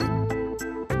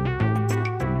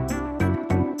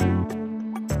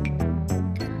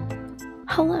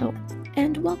Hello,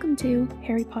 and welcome to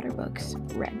Harry Potter Books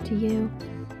Read to You.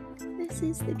 This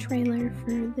is the trailer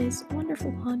for this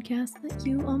wonderful podcast that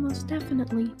you almost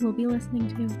definitely will be listening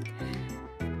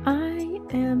to. I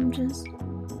am just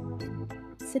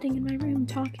sitting in my room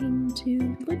talking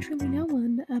to literally no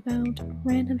one about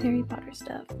random Harry Potter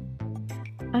stuff.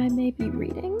 I may be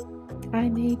reading, I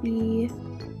may be,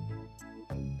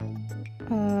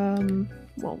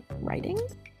 writing,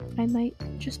 I might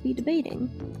just be debating,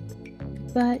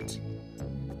 but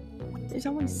there's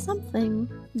always something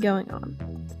going on.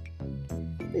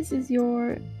 This is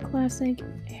your classic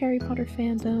Harry Potter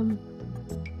fandom,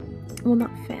 well,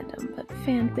 not fandom, but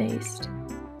fan-based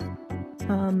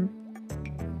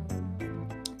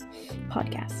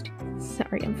podcast.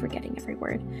 Sorry, I'm forgetting every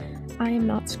word. I am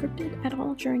not scripted at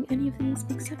all during any of these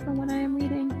except for when I am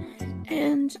reading,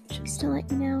 and just to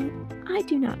let you know, I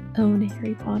do not own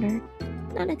Harry Potter.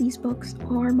 None of these books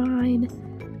are mine,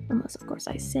 unless of course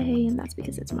I say, and that's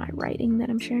because it's my writing that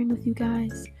I'm sharing with you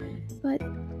guys, but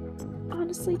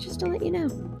honestly, just to let you know,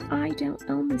 I don't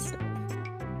own this stuff.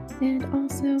 And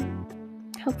also,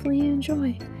 hopefully you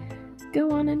enjoy.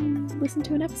 Go on and listen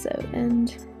to an episode,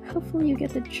 and hopefully you get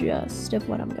the gist of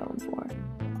what I'm going for.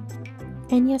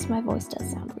 And yes, my voice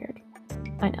does sound weird.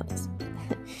 I know this.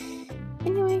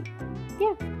 Anyway,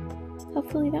 yeah.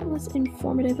 Hopefully that was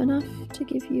informative enough to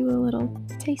give you a little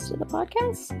taste of the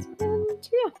podcast. And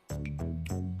yeah.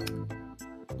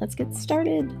 Let's get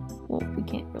started. Well, we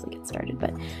can't really get started,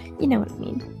 but you know what I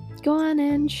mean. Go on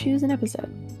and choose an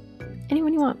episode.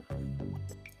 Anyone you want.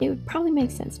 It would probably make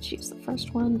sense to choose the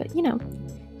first one, but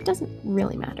it doesn't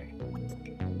really matter.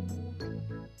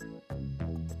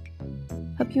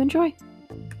 Hope you enjoy.